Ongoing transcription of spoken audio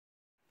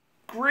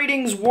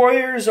Greetings,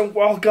 warriors, and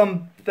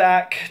welcome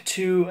back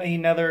to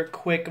another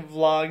quick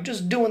vlog.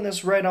 Just doing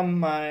this right on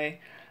my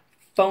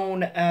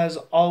phone as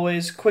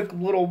always. Quick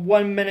little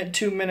 1 minute,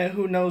 2 minute,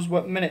 who knows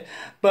what minute.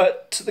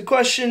 But the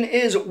question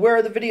is, where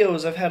are the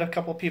videos? I've had a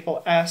couple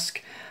people ask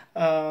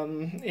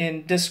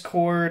in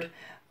Discord,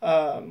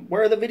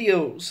 where are the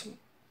videos?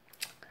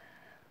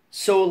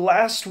 So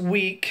last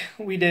week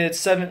we did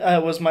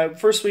was my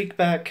first week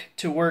back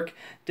to work.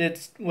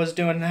 Was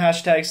doing the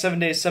hashtag 7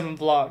 days 7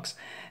 vlogs.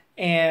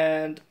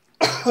 And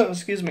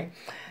excuse me,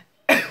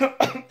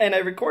 and I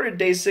recorded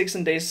day 6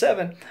 and day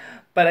 7,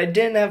 but I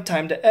didn't have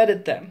time to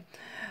edit them.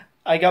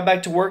 I got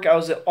back to work. I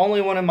was the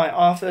only one in my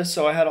office,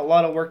 so I had a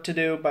lot of work to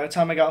do. By the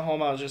time I got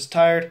home, I was just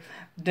tired.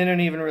 Didn't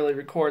even really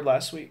record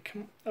last week.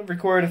 I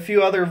recorded a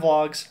few other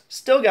vlogs.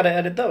 Still got to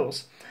edit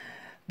those.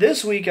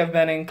 This week I've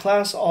been in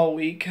class all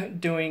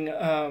week doing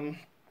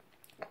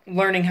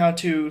learning how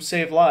to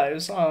save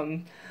lives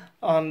on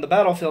the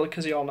battlefield,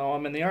 because you all know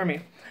I'm in the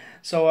Army.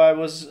 So I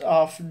was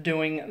off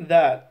doing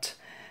that.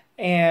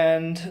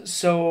 And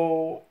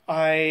so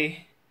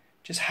I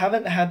just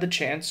haven't had the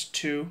chance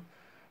to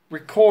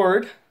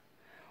record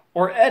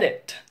or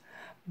edit.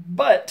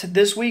 But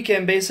this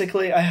weekend,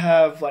 basically, I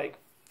have like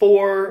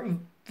 4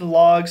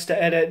 vlogs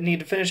to edit. Need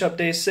to finish up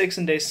day 6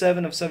 and day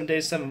 7 of 7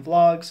 days 7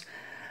 vlogs.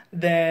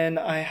 Then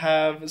I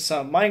have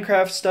some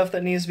Minecraft stuff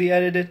that needs to be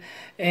edited.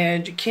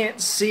 And you can't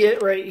see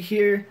it right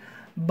here,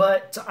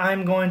 but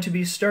I'm going to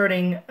be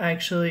starting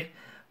actually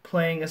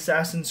playing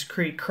Assassin's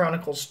Creed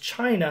Chronicles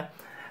China,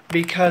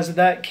 because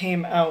that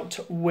came out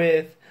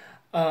with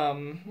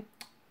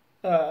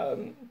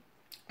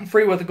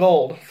free with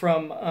gold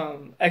from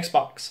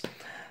Xbox.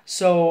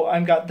 So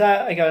I've got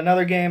that. I got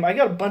another game. I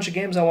got a bunch of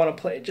games I want to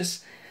play.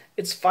 Just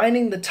it's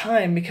finding the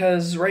time,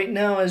 because right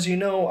now, as you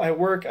know, I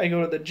work, I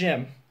go to the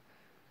gym,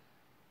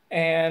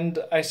 and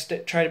I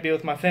try to be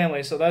with my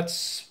family. So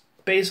that's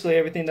basically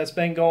everything that's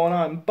been going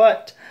on.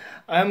 But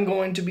I'm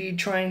going to be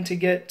trying to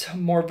get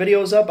more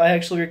videos up. I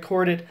actually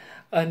recorded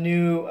a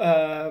new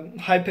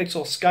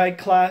Hypixel Sky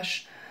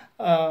Clash.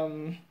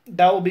 That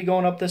will be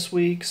going up this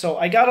week. So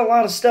I got a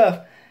lot of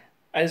stuff.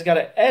 I just got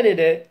to edit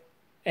it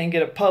and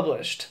get it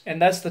published.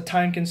 And that's the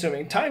time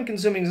consuming. Time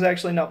consuming is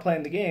actually not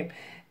playing the game.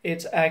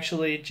 It's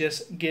actually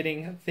just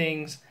getting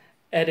things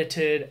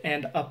edited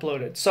and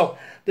uploaded. So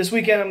this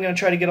weekend I'm going to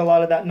try to get a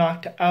lot of that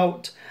knocked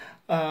out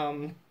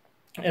and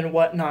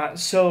whatnot.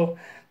 So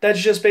that's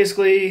just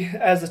basically,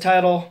 as the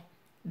title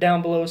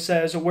down below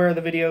says, where are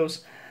the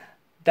videos?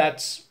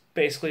 That's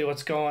basically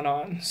what's going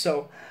on.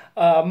 So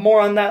more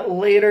on that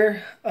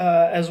later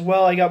as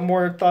well. I got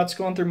more thoughts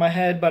going through my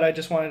head, but I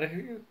just wanted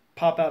to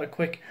pop out a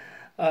quick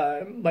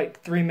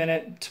like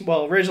 3-minute,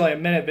 well, originally a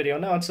minute video.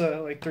 Now it's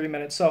like 3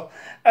 minutes. So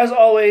as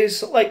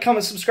always, like,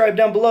 comment, subscribe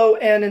down below,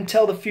 and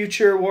until the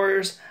future,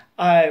 warriors,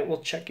 I will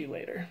check you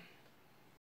later.